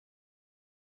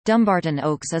Dumbarton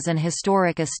Oaks is an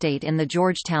historic estate in the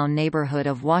Georgetown neighborhood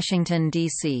of Washington,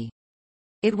 D.C.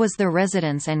 It was the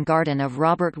residence and garden of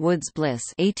Robert Woods Bliss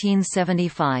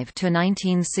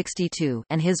 (1875–1962)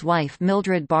 and his wife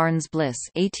Mildred Barnes Bliss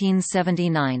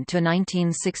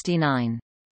 (1879–1969).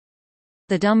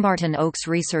 The Dumbarton Oaks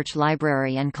Research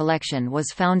Library and Collection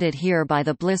was founded here by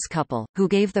the Bliss couple, who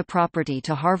gave the property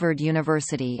to Harvard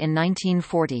University in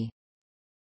 1940.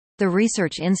 The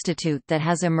research institute that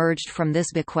has emerged from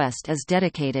this bequest is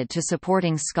dedicated to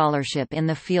supporting scholarship in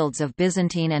the fields of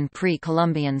Byzantine and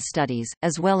Pre-Columbian Studies,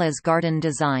 as well as garden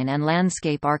design and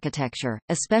landscape architecture,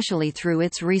 especially through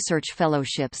its research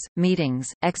fellowships,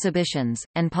 meetings, exhibitions,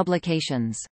 and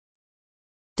publications.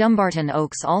 Dumbarton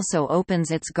Oaks also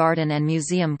opens its garden and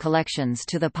museum collections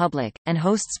to the public, and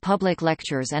hosts public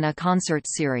lectures and a concert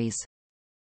series.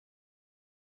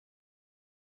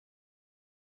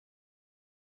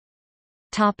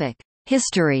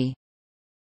 History.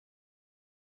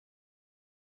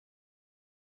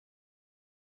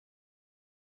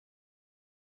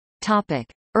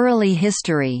 Early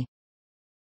history.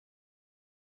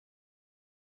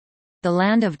 The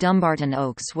land of Dumbarton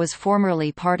Oaks was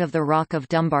formerly part of the Rock of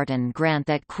Dumbarton grant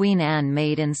that Queen Anne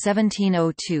made in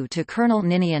 1702 to Colonel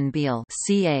Ninian Beale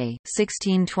ca.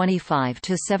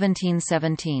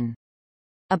 1625–1717.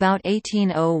 About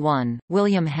 1801,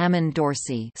 William Hammond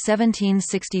Dorsey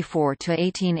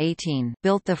 (1764–1818)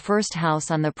 built the first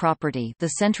house on the property,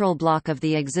 the central block of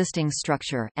the existing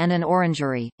structure, and an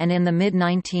orangery. And in the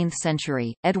mid-19th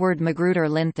century, Edward Magruder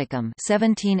Linthicum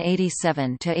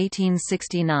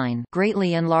 (1787–1869)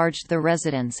 greatly enlarged the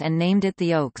residence and named it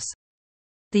the Oaks.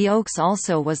 The Oaks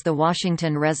also was the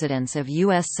Washington residence of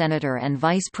U.S. Senator and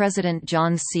Vice President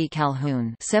John C.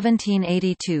 Calhoun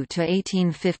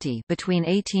 (1782–1850). Between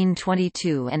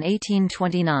 1822 and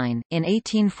 1829, in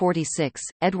 1846,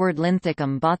 Edward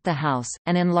Linthicum bought the house,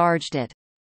 and enlarged it.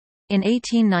 In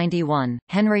 1891,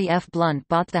 Henry F. Blunt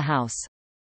bought the house.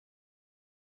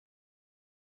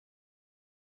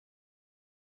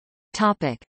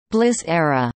 Bliss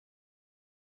era.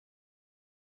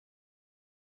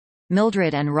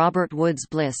 Mildred and Robert Woods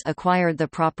Bliss acquired the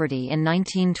property in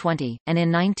 1920, and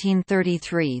in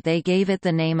 1933 they gave it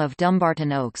the name of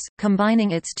Dumbarton Oaks,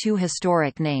 combining its two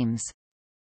historic names.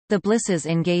 The Blisses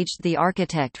engaged the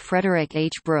architect Frederick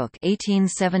H. Brooke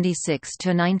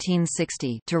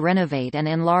 (1876–1960) to renovate and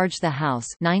enlarge the house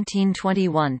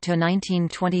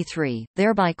 (1921–1923),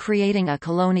 thereby creating a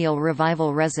colonial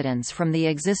revival residence from the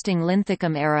existing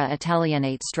Linthicum-era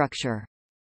Italianate structure.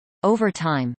 Over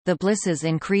time, the Blisses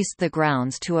increased the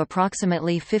grounds to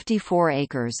approximately 54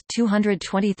 acres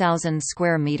 (220,000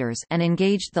 square meters) and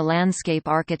engaged the landscape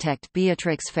architect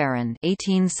Beatrix Farrand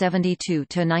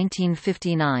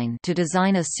 (1872–1959) to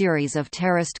design a series of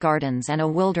terraced gardens and a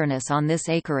wilderness on this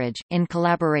acreage, in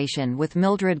collaboration with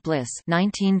Mildred Bliss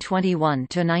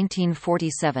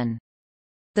 (1921–1947).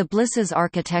 The Blisses'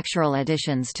 architectural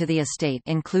additions to the estate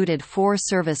included 4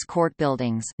 service court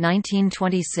buildings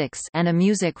 1926 and a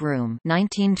music room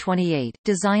 1928,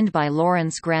 designed by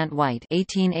Lawrence Grant White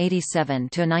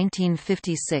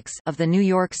 (1887–1956) of the New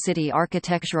York City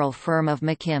architectural firm of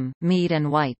McKim, Mead &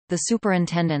 White. The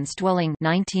superintendent's dwelling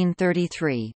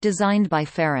 1933, designed by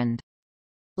Farrand.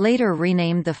 Later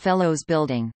renamed the Fellows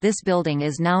Building, this building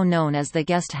is now known as the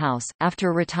Guest House.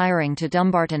 After retiring to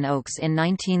Dumbarton Oaks in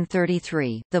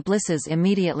 1933, the Blisses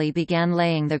immediately began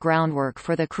laying the groundwork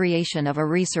for the creation of a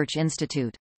research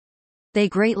institute. They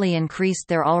greatly increased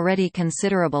their already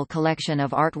considerable collection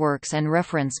of artworks and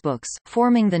reference books,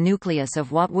 forming the nucleus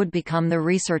of what would become the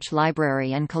research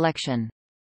library and collection.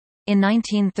 In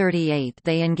 1938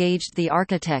 they engaged the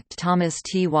architect Thomas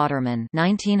T. Waterman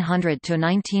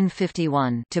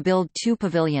 (1900–1951) to build 2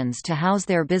 pavilions to house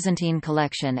their Byzantine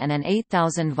collection and an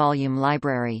 8,000-volume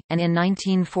library, and in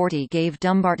 1940 gave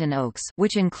Dumbarton Oaks,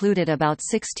 which included about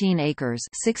 16 acres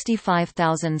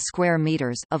 (65,000 square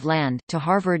meters) of land, to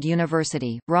Harvard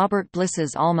University, Robert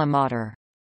Bliss's alma mater.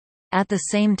 At the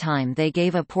same time they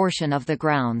gave a portion of the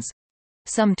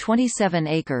grounds—some 27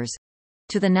 acres,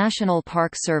 to the National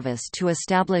Park Service to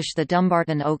establish the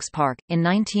Dumbarton Oaks Park. In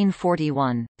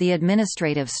 1941, the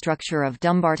administrative structure of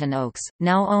Dumbarton Oaks,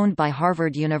 now owned by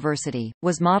Harvard University,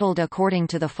 was modeled according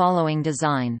to the following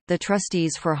design. The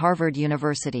trustees for Harvard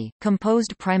University,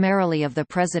 composed primarily of the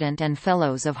president and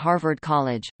fellows of Harvard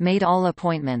College, made all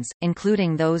appointments,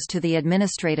 including those to the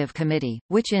administrative committee,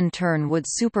 which in turn would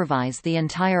supervise the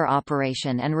entire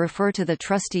operation and refer to the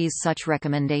trustees such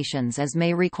recommendations as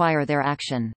may require their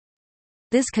action.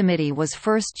 This committee was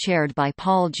first chaired by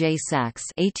Paul J. Sachs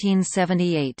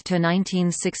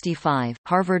 (1878–1965),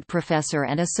 Harvard professor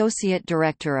and associate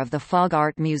director of the Fogg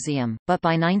Art Museum, but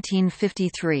by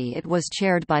 1953 it was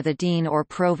chaired by the dean or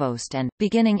provost and,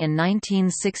 beginning in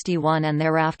 1961 and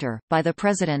thereafter, by the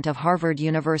president of Harvard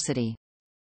University.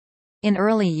 In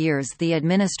early years the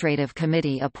Administrative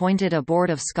Committee appointed a board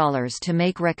of scholars to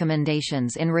make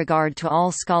recommendations in regard to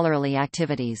all scholarly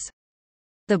activities.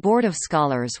 The Board of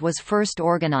Scholars was first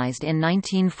organized in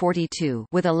 1942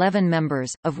 with 11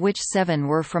 members, of which 7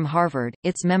 were from Harvard.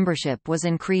 Its membership was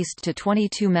increased to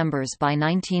 22 members by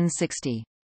 1960.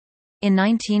 In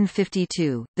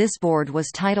 1952, this board was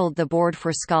titled the Board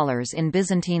for Scholars in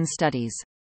Byzantine Studies.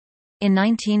 In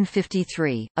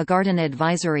 1953, a Garden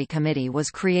Advisory Committee was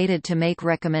created to make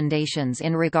recommendations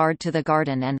in regard to the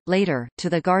garden and, later, to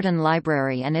the Garden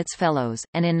Library and its fellows,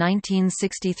 and in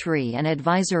 1963 an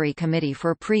Advisory Committee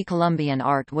for Pre-Columbian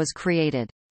Art was created.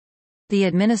 The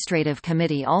Administrative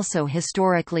Committee also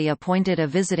historically appointed a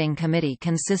visiting committee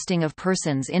consisting of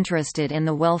persons interested in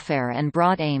the welfare and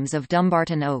broad aims of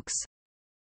Dumbarton Oaks.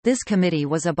 This committee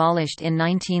was abolished in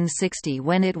 1960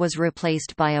 when it was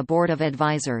replaced by a board of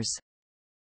advisors.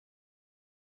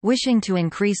 Wishing to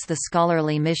increase the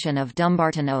scholarly mission of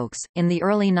Dumbarton Oaks, in the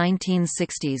early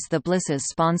 1960s the Blisses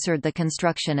sponsored the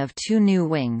construction of 2 new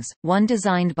wings, one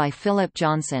designed by Philip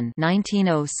Johnson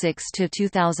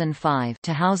 (1906–2005)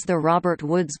 to house the Robert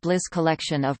Woods Bliss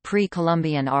collection of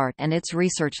pre-Columbian art and its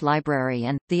research library,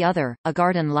 and the other, a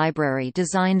garden library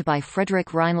designed by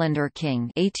Frederick Rhinelander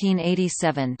King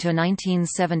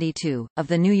 (1887–1972) of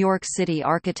the New York City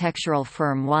architectural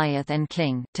firm Wyeth and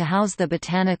King, to house the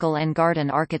botanical and garden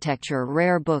architecture,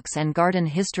 rare books and garden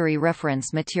history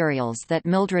reference materials that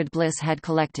Mildred Bliss had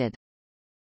collected.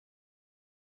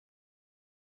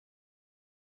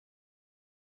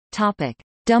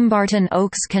 Dumbarton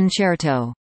Oaks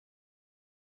Concerto.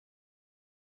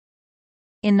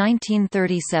 In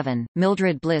 1937,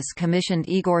 Mildred Bliss commissioned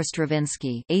Igor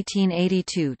Stravinsky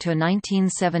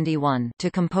 (1882–1971)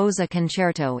 to compose a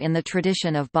concerto in the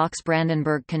tradition of Bach's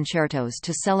Brandenburg concertos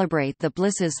to celebrate the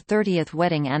Blisses' 30th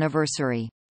wedding anniversary.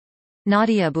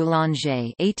 Nadia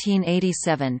Boulanger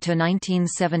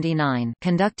 (1887–1979)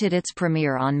 conducted its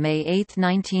premiere on May 8,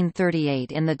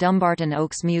 1938 in the Dumbarton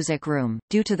Oaks Music Room,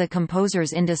 due to the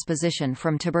composer's indisposition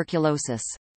from tuberculosis.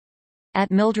 At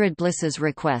Mildred Bliss's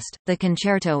request, the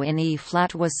concerto in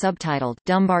E-flat was subtitled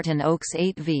Dumbarton Oaks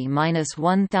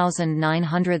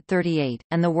 8V-1938,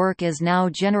 and the work is now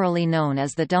generally known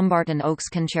as the Dumbarton Oaks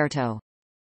Concerto.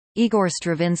 Igor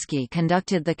Stravinsky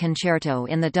conducted the concerto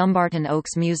in the Dumbarton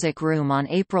Oaks Music Room on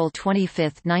April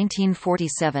 25,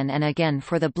 1947 and again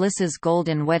for the Blisses'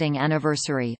 Golden Wedding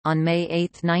Anniversary, on May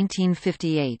 8,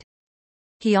 1958.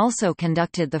 He also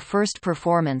conducted the first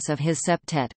performance of his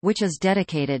septet, which is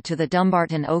dedicated to the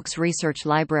Dumbarton Oaks Research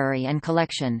Library and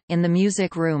Collection, in the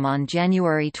Music Room on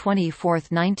January 24,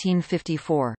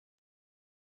 1954.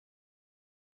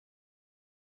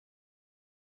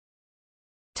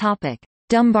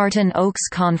 Dumbarton Oaks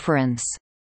Conference.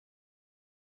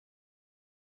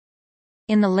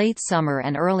 In the late summer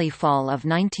and early fall of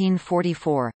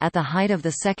 1944, at the height of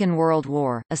the Second World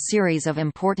War, a series of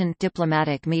important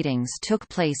diplomatic meetings took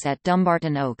place at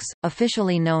Dumbarton Oaks,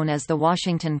 officially known as the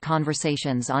Washington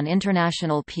Conversations on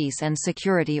International Peace and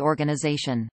Security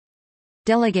Organization.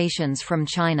 Delegations from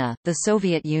China, the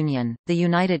Soviet Union, the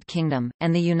United Kingdom,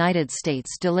 and the United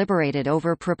States deliberated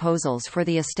over proposals for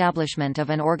the establishment of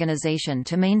an organization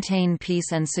to maintain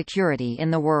peace and security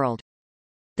in the world.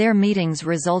 Their meetings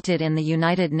resulted in the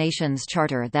United Nations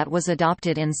Charter that was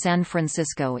adopted in San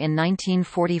Francisco in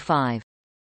 1945.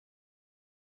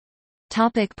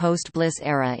 Post-Bliss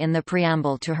Era. In the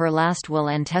preamble to her last will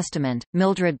and testament,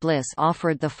 Mildred Bliss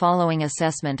offered the following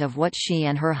assessment of what she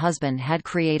and her husband had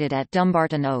created at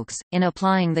Dumbarton Oaks. In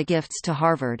applying the gifts to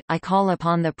Harvard, I call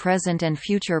upon the present and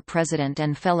future president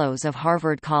and fellows of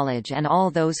Harvard College and all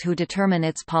those who determine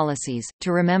its policies,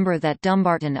 to remember that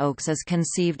Dumbarton Oaks is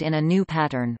conceived in a new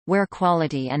pattern, where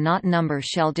quality and not number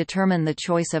shall determine the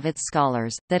choice of its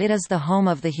scholars, that it is the home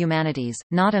of the humanities,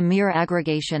 not a mere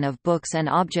aggregation of books and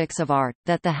objects of art,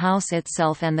 that the house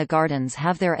itself and the gardens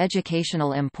have their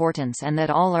educational importance and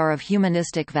that all are of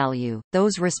humanistic value.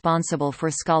 Those responsible for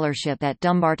scholarship at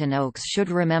Dumbarton Oaks should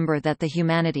remember that the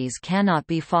humanities cannot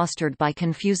be fostered by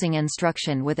confusing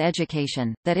instruction with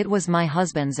education, that it was my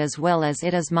husband's as well as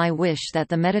it is my wish that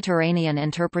the Mediterranean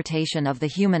interpretation of the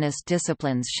humanist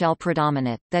disciplines shall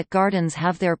predominate, that gardens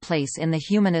have their place in the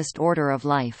humanist order of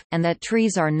life, and that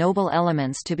trees are noble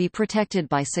elements to be protected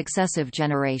by successive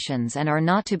generations and are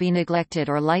not to be neglected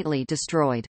or lightly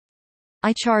destroyed.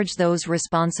 I charge those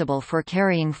responsible for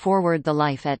carrying forward the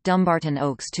life at Dumbarton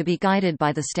Oaks to be guided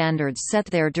by the standards set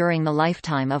there during the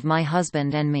lifetime of my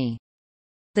husband and me.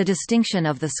 The distinction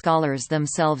of the scholars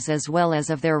themselves as well as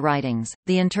of their writings,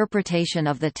 the interpretation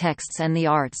of the texts and the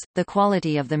arts, the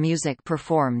quality of the music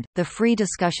performed, the free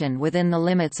discussion within the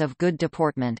limits of good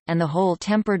deportment, and the whole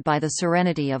tempered by the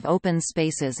serenity of open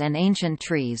spaces and ancient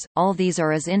trees, all these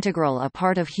are as integral a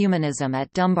part of humanism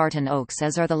at Dumbarton Oaks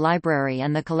as are the library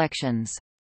and the collections.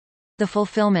 The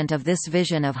fulfillment of this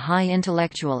vision of high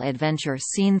intellectual adventure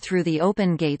seen through the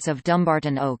open gates of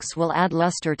Dumbarton Oaks will add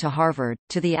luster to Harvard,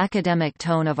 to the academic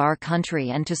tone of our country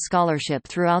and to scholarship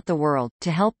throughout the world, to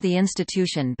help the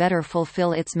institution better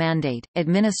fulfill its mandate.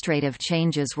 Administrative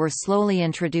changes were slowly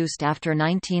introduced after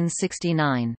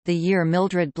 1969, the year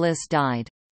Mildred Bliss died.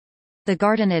 The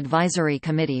Garden Advisory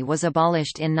Committee was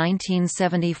abolished in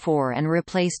 1974 and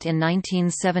replaced in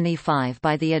 1975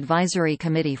 by the Advisory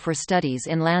Committee for Studies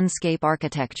in Landscape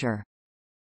Architecture.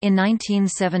 In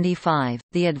 1975,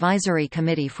 the Advisory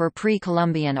Committee for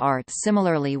Pre-Columbian Art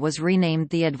similarly was renamed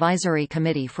the Advisory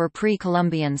Committee for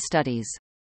Pre-Columbian Studies.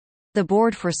 The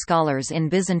Board for Scholars in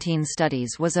Byzantine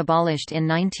Studies was abolished in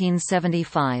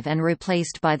 1975 and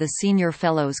replaced by the Senior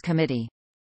Fellows Committee.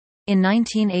 In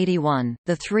 1981,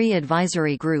 the three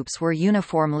advisory groups were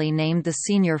uniformly named the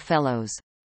Senior Fellows.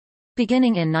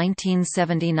 Beginning in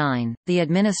 1979, the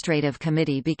Administrative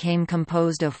Committee became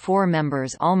composed of 4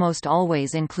 members, almost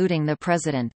always including the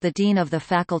President, the Dean of the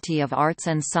Faculty of Arts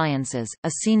and Sciences,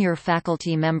 a senior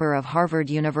faculty member of Harvard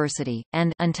University,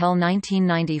 and, until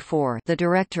 1994, the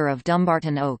Director of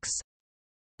Dumbarton Oaks.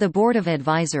 The Board of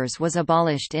Advisors was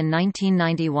abolished in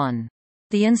 1991.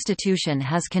 The institution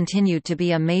has continued to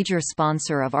be a major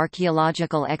sponsor of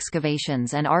archaeological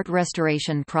excavations and art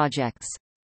restoration projects.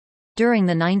 During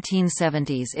the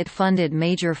 1970s it funded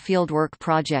major fieldwork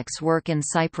projects, work in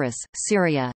Cyprus,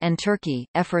 Syria, and Turkey,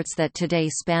 efforts that today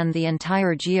span the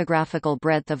entire geographical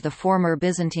breadth of the former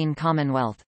Byzantine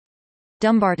Commonwealth.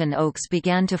 Dumbarton Oaks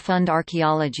began to fund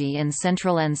archaeology in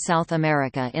Central and South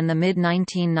America in the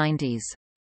mid-1990s.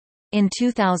 In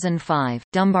 2005,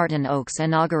 Dumbarton Oaks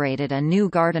inaugurated a new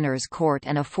gardener's court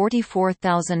and a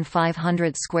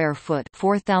 44,500 square foot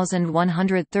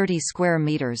 (4,130 square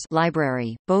meters)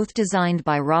 library, both designed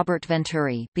by Robert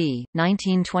Venturi (b.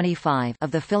 1925)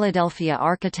 of the Philadelphia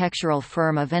architectural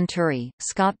firm of Venturi,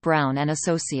 Scott Brown and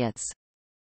Associates.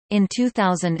 In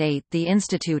 2008, the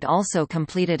Institute also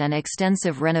completed an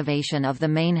extensive renovation of the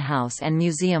main house and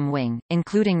museum wing,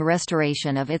 including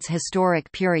restoration of its historic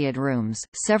period rooms,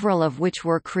 several of which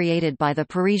were created by the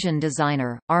Parisian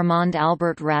designer, Armand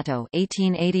Albert Rateau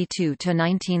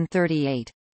 (1882–1938).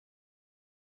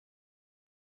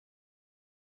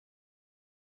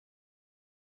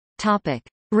 Topic: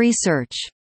 Research.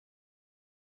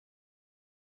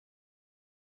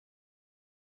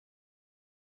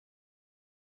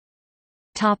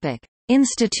 Topic: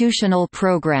 Institutional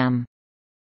program.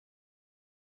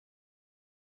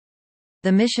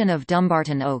 The mission of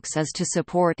Dumbarton Oaks is to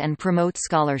support and promote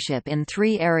scholarship in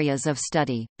 3 areas of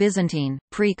study: Byzantine,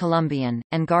 Pre-Columbian,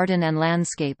 and garden and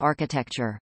landscape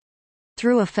architecture.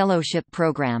 Through a fellowship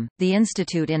program, the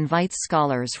Institute invites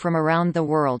scholars from around the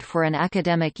world for an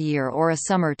academic year or a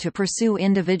summer to pursue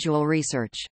individual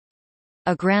research.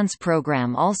 A grants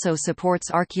program also supports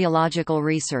archaeological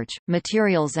research,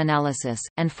 materials analysis,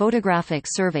 and photographic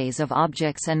surveys of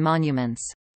objects and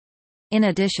monuments. In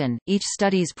addition, each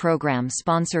studies program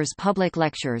sponsors public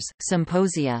lectures,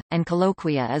 symposia, and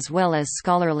colloquia as well as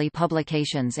scholarly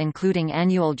publications including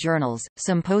annual journals,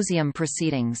 symposium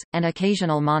proceedings, and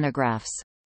occasional monographs.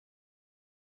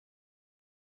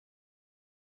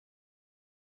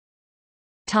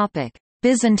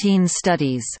 Byzantine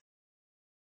Studies.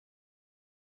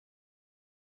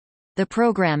 The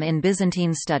program in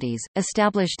Byzantine Studies,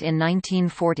 established in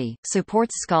 1940,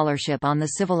 supports scholarship on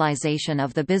the civilization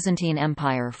of the Byzantine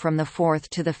Empire from the 4th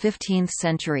to the 15th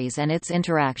centuries and its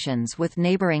interactions with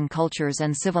neighboring cultures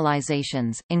and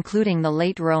civilizations, including the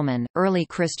late Roman, early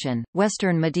Christian,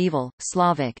 Western medieval,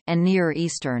 Slavic, and Near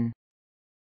Eastern.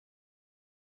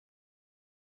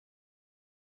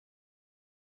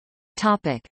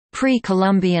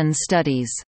 Pre-Columbian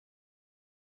Studies.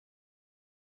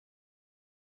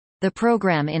 The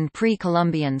program in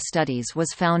Pre-Columbian Studies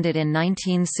was founded in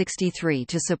 1963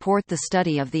 to support the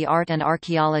study of the art and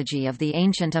archaeology of the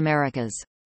ancient Americas.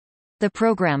 The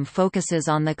program focuses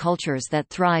on the cultures that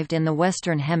thrived in the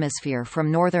Western Hemisphere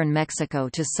from northern Mexico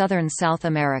to southern South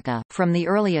America, from the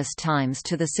earliest times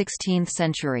to the 16th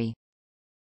century.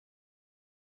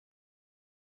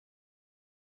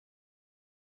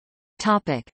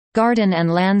 Garden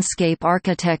and landscape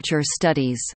architecture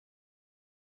studies.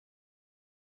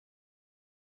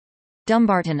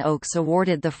 Dumbarton Oaks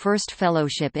awarded the first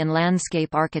fellowship in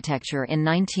landscape architecture in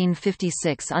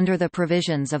 1956 under the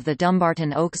provisions of the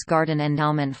Dumbarton Oaks Garden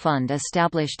Endowment Fund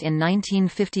established in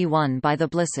 1951 by the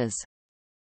Blisses.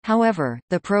 However,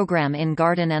 the program in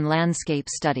Garden and Landscape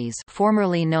Studies,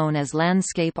 formerly known as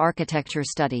Landscape Architecture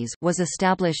Studies, was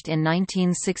established in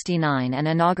 1969 and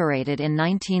inaugurated in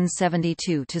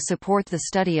 1972 to support the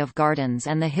study of gardens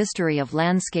and the history of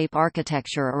landscape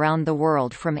architecture around the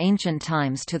world from ancient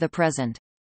times to the present.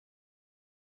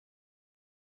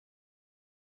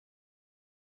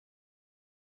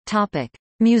 Topic: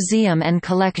 Museum and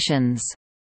collections.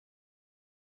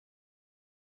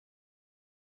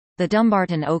 The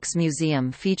Dumbarton Oaks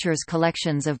Museum features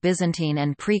collections of Byzantine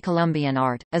and Pre-Columbian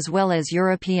art, as well as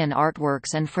European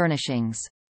artworks and furnishings.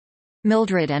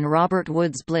 Mildred and Robert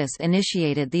Woods Bliss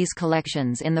initiated these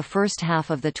collections in the first half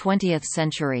of the 20th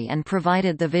century and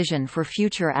provided the vision for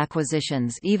future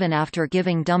acquisitions even after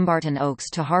giving Dumbarton Oaks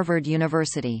to Harvard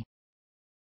University.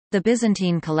 The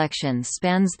Byzantine collection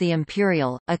spans the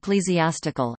imperial,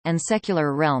 ecclesiastical, and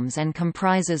secular realms and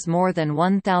comprises more than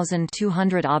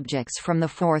 1,200 objects from the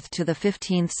 4th to the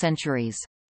 15th centuries.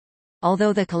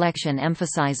 Although the collection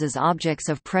emphasizes objects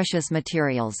of precious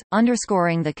materials,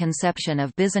 underscoring the conception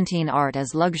of Byzantine art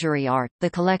as luxury art, the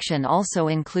collection also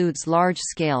includes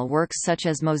large-scale works such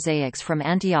as mosaics from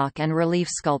Antioch and relief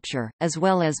sculpture, as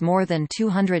well as more than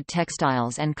 200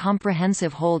 textiles and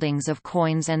comprehensive holdings of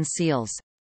coins and seals.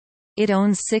 It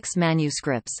owns 6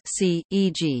 manuscripts,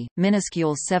 e.g.,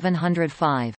 minuscule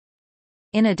 705.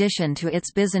 In addition to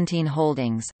its Byzantine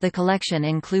holdings, the collection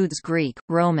includes Greek,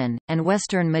 Roman, and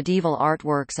Western medieval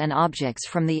artworks and objects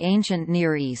from the ancient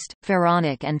Near East,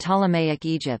 Pharaonic and Ptolemaic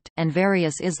Egypt, and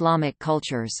various Islamic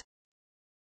cultures.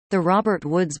 The Robert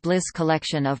Woods Bliss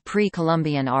collection of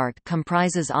pre-Columbian art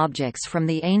comprises objects from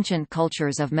the ancient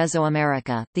cultures of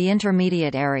Mesoamerica, the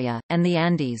Intermediate Area, and the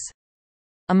Andes.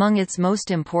 Among its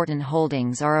most important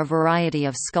holdings are a variety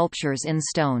of sculptures in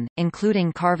stone,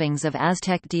 including carvings of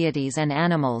Aztec deities and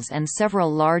animals and several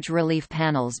large relief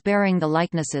panels bearing the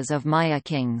likenesses of Maya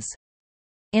kings.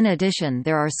 In addition,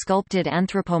 there are sculpted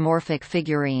anthropomorphic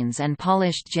figurines and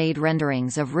polished jade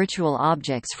renderings of ritual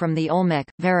objects from the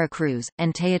Olmec, Veracruz,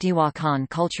 and Teotihuacan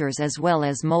cultures, as well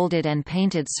as molded and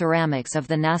painted ceramics of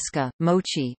the Nazca,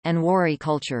 Mochi, and Wari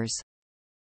cultures.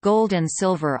 Gold and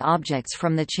silver objects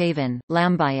from the Chavin,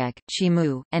 Lambayeque,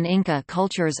 Chimu, and Inca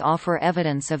cultures offer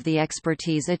evidence of the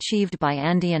expertise achieved by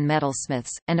Andean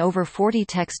metalsmiths, and over 40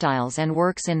 textiles and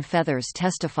works in feathers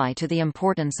testify to the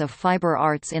importance of fiber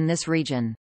arts in this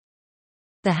region.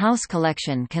 The house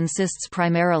collection consists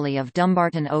primarily of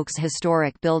Dumbarton Oaks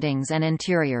historic buildings and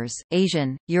interiors,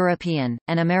 Asian, European,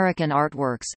 and American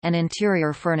artworks, and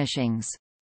interior furnishings.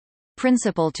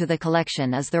 Principal to the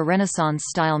collection is the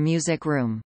Renaissance-style music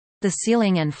room. The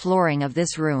ceiling and flooring of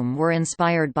this room were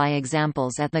inspired by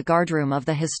examples at the guardroom of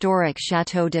the historic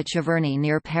Château de Cheverny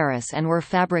near Paris and were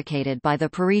fabricated by the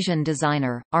Parisian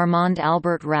designer, Armand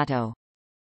Albert Ratto.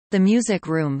 The music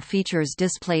room features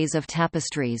displays of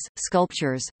tapestries,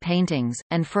 sculptures, paintings,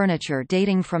 and furniture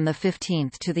dating from the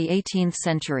 15th to the 18th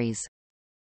centuries.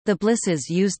 The Blisses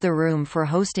used the room for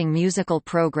hosting musical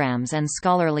programs and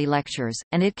scholarly lectures,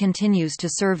 and it continues to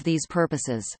serve these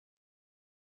purposes.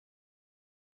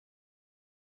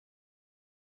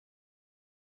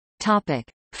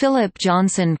 Philip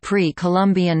Johnson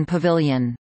Pre-Columbian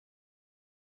Pavilion.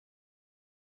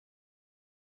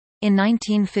 In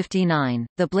 1959,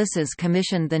 the Blisses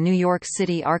commissioned the New York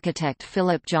City architect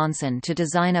Philip Johnson to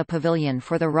design a pavilion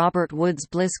for the Robert Woods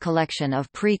Bliss collection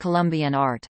of pre-Columbian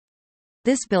art.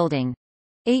 This building,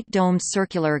 8 domed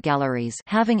circular galleries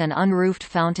having an unroofed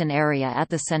fountain area at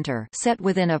the center set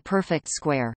within a perfect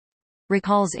square,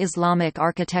 recalls Islamic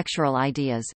architectural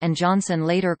ideas, and Johnson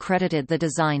later credited the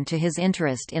design to his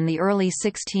interest in the early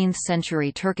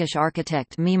 16th-century Turkish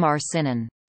architect Mimar Sinan.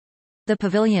 The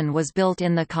pavilion was built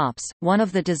in the copse, one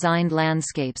of the designed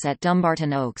landscapes at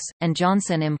Dumbarton Oaks, and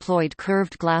Johnson employed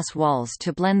curved glass walls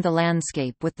to blend the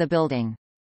landscape with the building.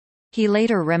 He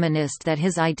later reminisced that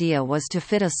his idea was to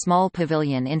fit a small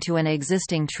pavilion into an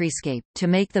existing treescape, to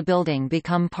make the building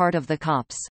become part of the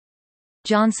copse.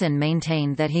 Johnson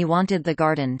maintained that he wanted the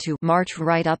garden to march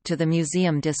right up to the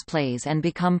museum displays and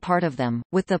become part of them,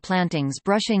 with the plantings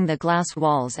brushing the glass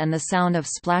walls and the sound of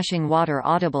splashing water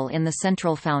audible in the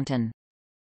central fountain.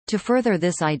 To further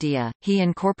this idea, he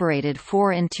incorporated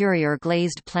 4 interior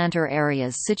glazed planter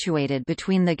areas situated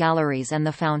between the galleries and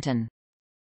the fountain.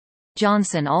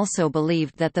 Johnson also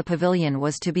believed that the pavilion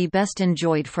was to be best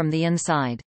enjoyed from the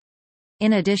inside.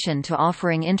 In addition to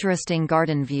offering interesting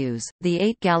garden views, the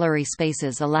 8 gallery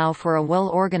spaces allow for a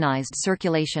well-organized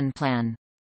circulation plan.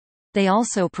 They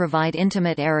also provide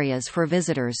intimate areas for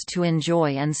visitors to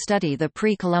enjoy and study the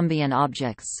pre-Columbian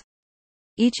objects.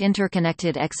 Each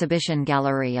interconnected exhibition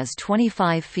gallery is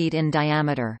 25 feet in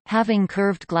diameter, having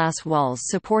curved glass walls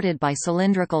supported by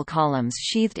cylindrical columns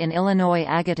sheathed in Illinois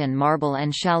Agaton marble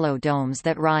and shallow domes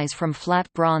that rise from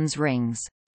flat bronze rings.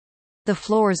 The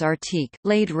floors are teak,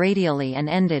 laid radially and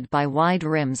ended by wide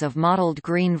rims of mottled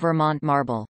green Vermont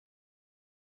marble.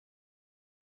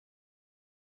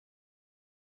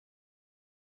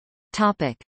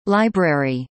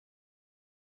 Library.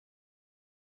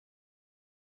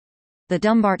 The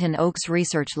Dumbarton Oaks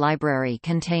Research Library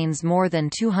contains more than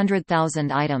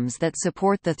 200,000 items that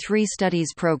support the 3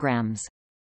 studies programs.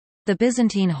 The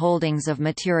Byzantine holdings of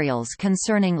materials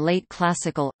concerning late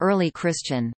classical, early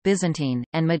Christian, Byzantine,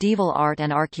 and medieval art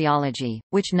and archaeology,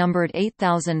 which numbered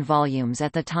 8,000 volumes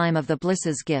at the time of the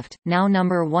Bliss's gift, now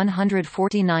number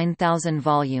 149,000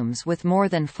 volumes with more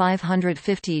than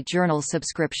 550 journal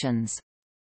subscriptions.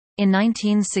 In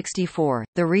 1964,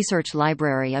 the Research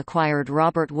Library acquired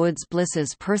Robert Woods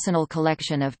Bliss's personal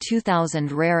collection of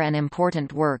 2,000 rare and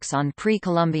important works on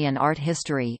pre-Columbian art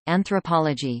history,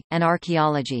 anthropology, and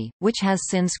archaeology, which has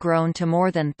since grown to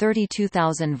more than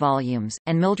 32,000 volumes,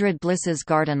 and Mildred Bliss's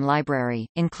Garden Library,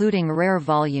 including rare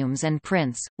volumes and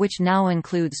prints, which now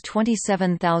includes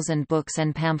 27,000 books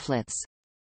and pamphlets.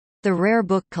 The Rare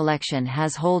Book Collection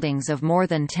has holdings of more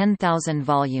than 10,000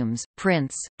 volumes,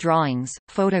 prints, drawings,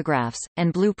 photographs,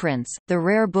 and blueprints. The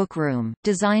Rare Book Room,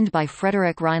 designed by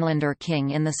Frederick Rhinelander King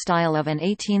in the style of an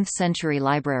 18th-century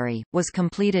library, was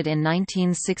completed in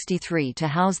 1963 to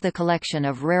house the collection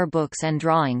of rare books and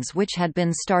drawings which had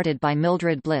been started by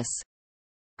Mildred Bliss.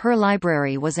 Her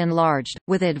library was enlarged,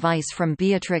 with advice from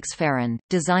Beatrix Farrand,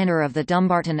 designer of the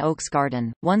Dumbarton Oaks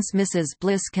Garden. Once Mrs.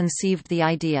 Bliss conceived the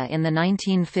idea in the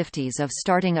 1950s of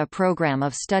starting a program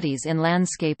of studies in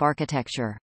landscape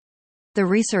architecture. The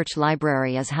research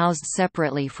library is housed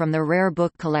separately from the Rare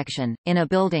Book Collection, in a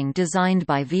building designed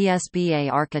by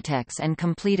VSBA architects and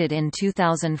completed in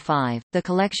 2005. The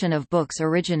collection of books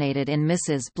originated in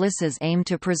Mrs. Bliss's aim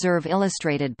to preserve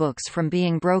illustrated books from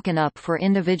being broken up for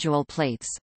individual plates.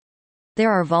 There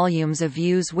are volumes of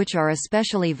views which are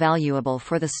especially valuable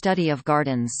for the study of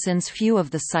gardens since few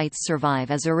of the sites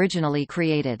survive as originally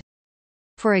created.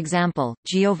 For example,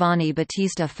 Giovanni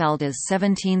Battista Falda's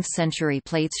 17th-century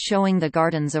plates showing the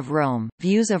gardens of Rome,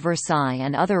 views of Versailles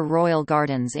and other royal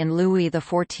gardens in Louis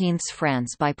XIV's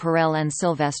France by Perel and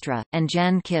Silvestre, and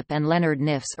Jan Kipp and Leonard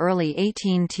Niff's early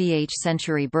 18th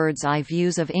century bird's-eye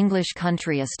views of English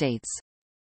country estates.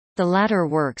 The latter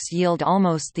works yield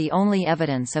almost the only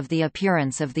evidence of the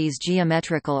appearance of these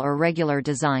geometrical or regular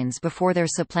designs before their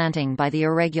supplanting by the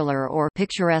irregular or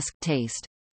picturesque taste.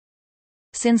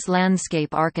 Since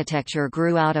landscape architecture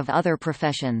grew out of other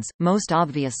professions, most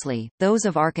obviously, those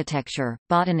of architecture,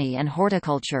 botany and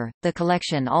horticulture, the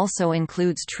collection also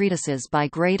includes treatises by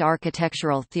great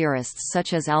architectural theorists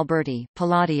such as Alberti,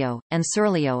 Palladio, and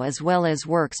Serlio, as well as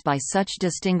works by such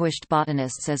distinguished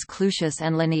botanists as Clusius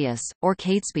and Linnaeus, or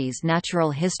Catesby's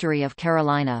Natural History of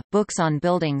Carolina, books on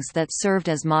buildings that served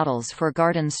as models for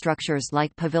garden structures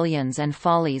like pavilions and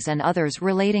follies, and others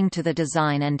relating to the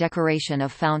design and decoration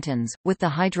of fountains, with the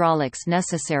hydraulics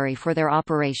necessary for their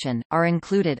operation, are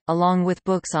included, along with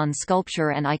books on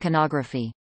sculpture and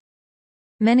iconography.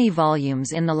 Many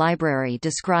volumes in the library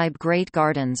describe great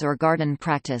gardens or garden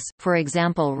practice, for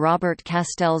example Robert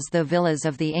Castell's The Villas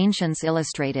of the Ancients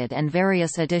Illustrated and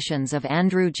various editions of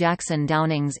Andrew Jackson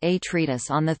Downing's A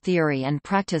Treatise on the Theory and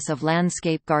Practice of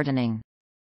Landscape Gardening.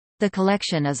 The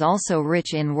collection is also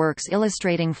rich in works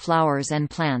illustrating flowers and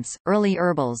plants, early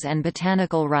herbals and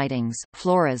botanical writings,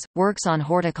 floras, works on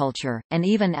horticulture, and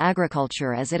even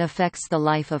agriculture as it affects the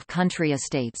life of country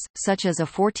estates, such as a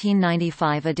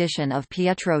 1495 edition of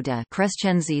Pietro de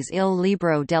Crescenzi's Il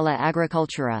Libro della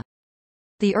Agricoltura.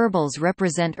 The herbals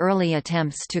represent early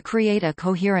attempts to create a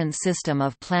coherent system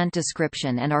of plant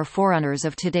description and are forerunners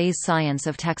of today's science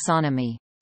of taxonomy.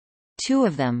 Two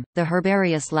of them, the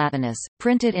Herbarius Latinus,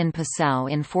 printed in Passau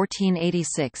in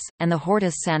 1486, and the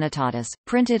Hortus Sanitatis,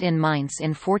 printed in Mainz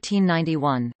in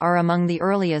 1491, are among the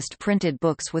earliest printed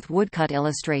books with woodcut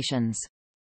illustrations.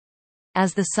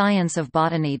 As the science of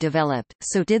botany developed,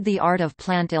 so did the art of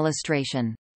plant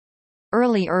illustration.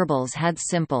 Early herbals had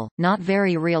simple, not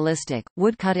very realistic,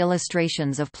 woodcut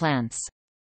illustrations of plants.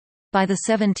 By the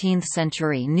 17th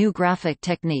century, new graphic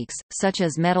techniques, such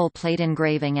as metal plate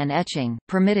engraving and etching,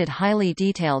 permitted highly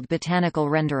detailed botanical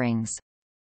renderings.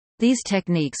 These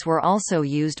techniques were also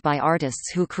used by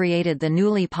artists who created the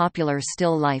newly popular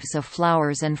still lifes of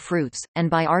flowers and fruits, and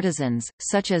by artisans,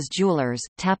 such as jewelers,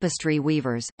 tapestry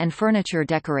weavers, and furniture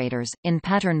decorators, in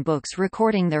pattern books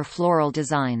recording their floral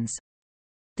designs.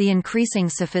 The increasing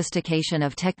sophistication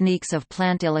of techniques of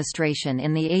plant illustration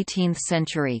in the 18th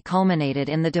century culminated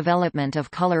in the development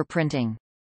of color printing.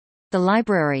 The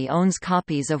library owns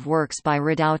copies of works by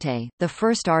Redoute, the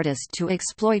first artist to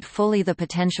exploit fully the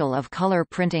potential of color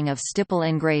printing of stipple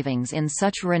engravings in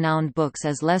such renowned books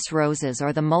as Les Roses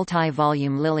or the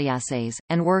multi-volume Liliaces,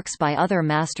 and works by other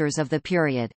masters of the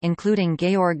period, including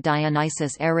Georg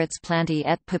Dionysius Eritz Planti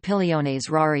et Papiliones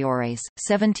Rariores,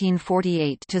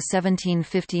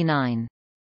 1748–1759.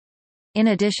 In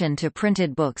addition to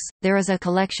printed books, there is a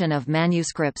collection of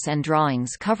manuscripts and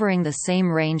drawings covering the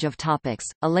same range of topics.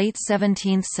 A late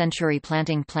 17th-century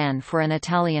planting plan for an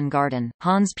Italian garden,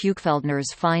 Hans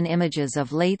Puchfeldner's fine images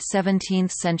of late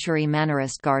 17th-century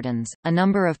Mannerist gardens, a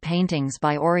number of paintings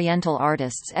by Oriental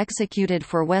artists executed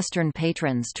for Western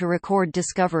patrons to record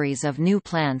discoveries of new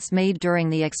plants made during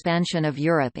the expansion of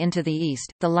Europe into the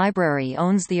East. The library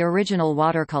owns the original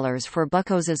watercolors for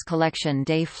Bucos's collection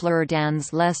des Fleurs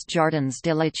dans les Jardins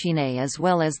de la Chine, as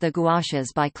well as the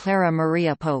gouaches by Clara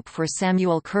Maria Pope for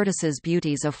Samuel Curtis's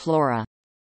Beauties of Flora.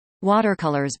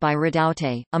 Watercolors by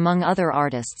Redoute, among other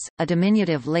artists, a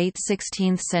diminutive late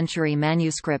 16th-century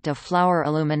manuscript of flower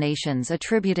illuminations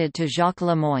attributed to Jacques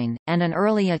Lemoyne, and an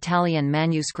early Italian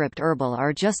manuscript herbal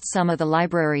are just some of the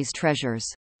library's treasures.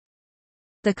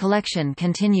 The collection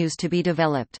continues to be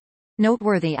developed.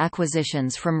 Noteworthy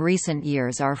acquisitions from recent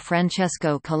years are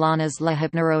Francesco Colana's La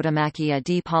Hypnerotomachia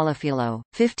di Polifilo,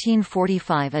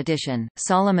 1545 edition,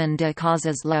 Solomon de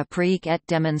Causa's La Pratique et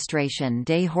Demonstration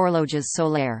des Horloges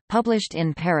Solaires, published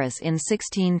in Paris in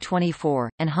 1624,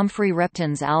 and Humphrey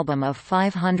Repton's album of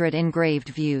 500 engraved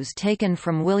views taken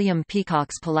from William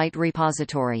Peacock's Polite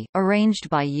Repository, arranged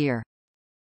by year.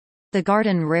 The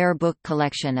Garden Rare Book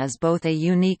Collection is both a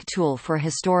unique tool for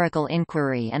historical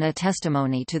inquiry and a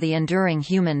testimony to the enduring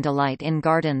human delight in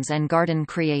gardens and garden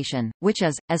creation, which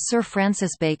is, as Sir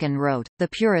Francis Bacon wrote, the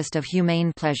purest of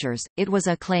humane pleasures. It was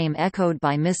a claim echoed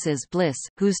by Mrs. Bliss,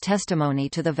 whose testimony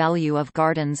to the value of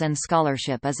gardens and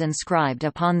scholarship is inscribed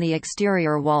upon the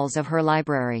exterior walls of her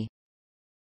library.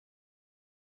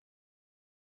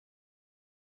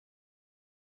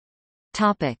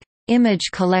 Topic: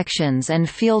 Image collections and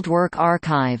fieldwork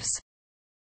archives.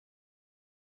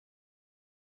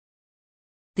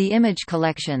 The image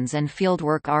collections and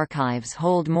fieldwork archives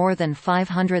hold more than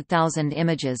 500,000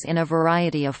 images in a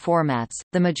variety of formats,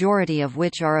 the majority of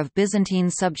which are of Byzantine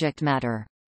subject matter.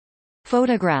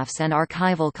 Photographs and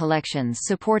archival collections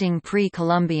supporting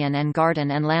pre-Columbian and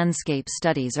garden and landscape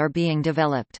studies are being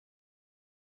developed.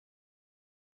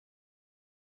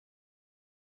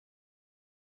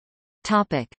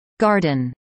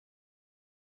 Garden.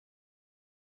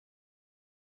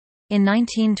 In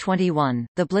 1921,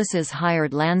 the Blisses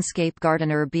hired landscape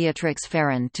gardener Beatrix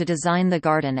Ferrand to design the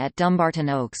garden at Dumbarton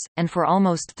Oaks, and for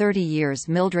almost 30 years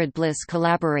Mildred Bliss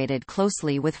collaborated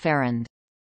closely with Ferrand.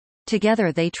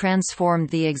 Together they transformed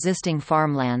the existing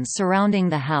farmlands surrounding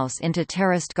the house into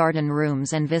terraced garden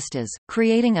rooms and vistas,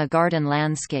 creating a garden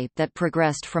landscape that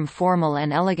progressed from formal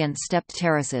and elegant stepped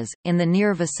terraces, in the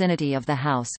near vicinity of the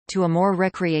house, to a more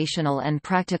recreational and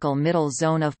practical middle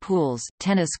zone of pools,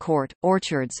 tennis court,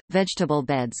 orchards, vegetable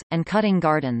beds, and cutting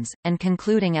gardens, and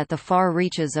concluding at the far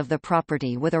reaches of the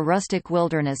property with a rustic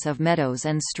wilderness of meadows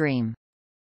and stream.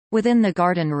 Within the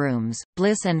garden rooms,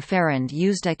 Bliss and Ferrand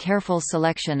used a careful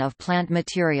selection of plant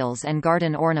materials and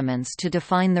garden ornaments to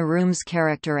define the room's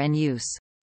character and use.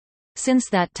 Since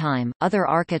that time, other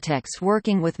architects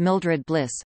working with Mildred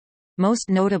Bliss—most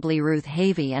notably Ruth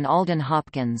Havey and Alden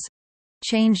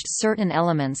Hopkins—changed certain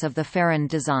elements of the Ferrand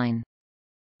design.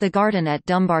 The garden at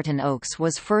Dumbarton Oaks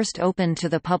was first opened to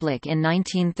the public in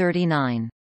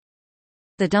 1939.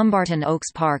 The Dumbarton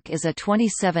Oaks Park is a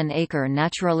 27-acre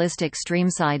naturalistic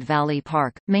streamside valley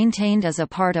park, maintained as a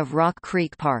part of Rock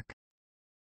Creek Park.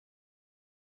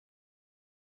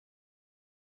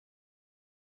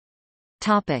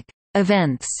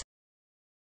 Events.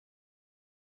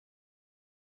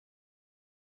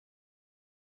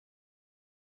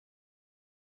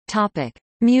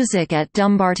 Music at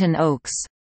Dumbarton Oaks.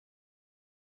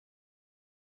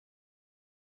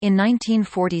 In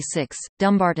 1946,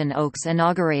 Dumbarton Oaks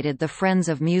inaugurated the Friends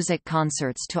of Music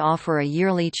concerts to offer a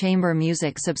yearly chamber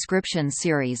music subscription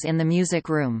series in the music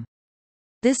room.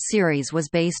 This series was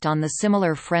based on the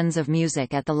similar Friends of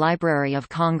Music at the Library of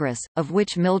Congress, of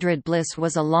which Mildred Bliss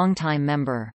was a longtime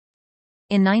member.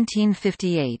 In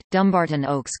 1958, Dumbarton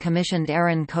Oaks commissioned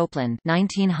Aaron Copland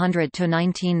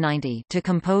 (1900–1990) to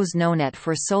compose Nonet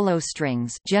for solo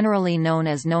strings, generally known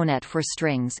as Nonet for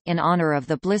strings, in honor of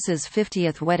the Blisses'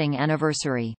 50th wedding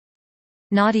anniversary.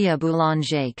 Nadia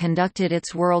Boulanger conducted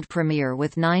its world premiere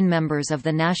with 9 members of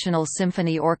the National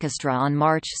Symphony Orchestra on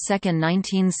March 2,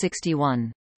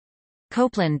 1961.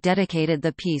 Copland dedicated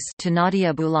the piece to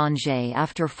Nadia Boulanger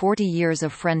after 40 years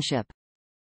of friendship.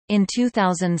 In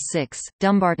 2006,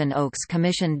 Dumbarton Oaks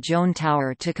commissioned Joan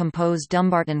Tower to compose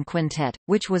Dumbarton Quintet,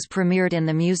 which was premiered in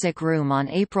the Music Room on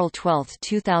April 12,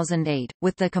 2008,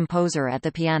 with the composer at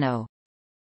the piano.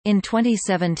 In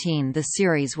 2017 the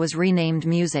series was renamed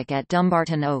Music at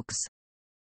Dumbarton Oaks.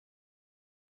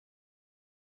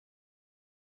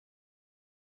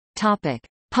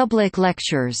 Public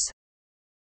lectures.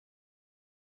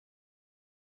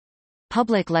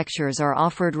 Public lectures are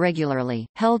offered regularly,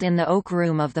 held in the Oak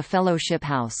Room of the Fellowship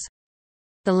House.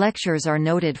 The lectures are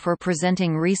noted for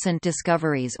presenting recent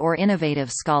discoveries or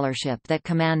innovative scholarship that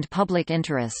command public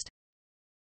interest.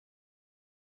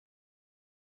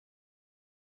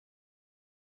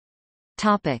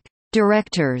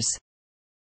 Directors.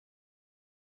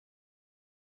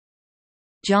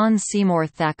 John Seymour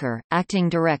Thacker, Acting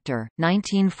Director,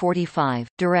 1945,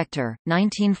 Director,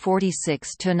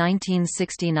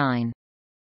 1946–1969.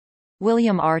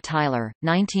 William R. Tyler,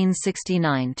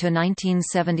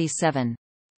 1969–1977.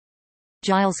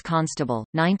 Giles Constable,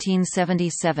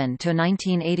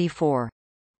 1977–1984.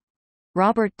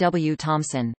 Robert W.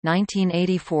 Thompson,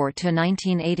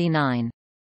 1984–1989.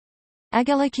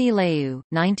 Agelaki Leu,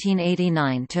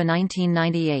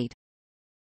 1989–1998.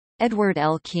 Edward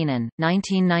L. Keenan,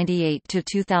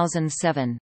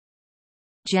 1998–2007.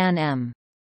 Jan M.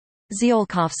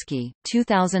 Ziolkowski,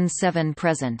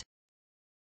 2007–present.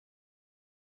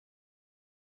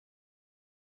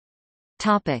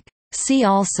 See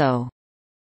also: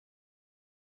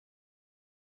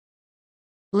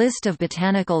 List of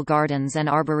botanical gardens and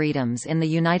arboretums in the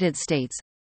United States.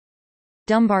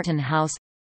 Dumbarton House,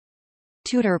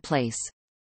 Tudor Place.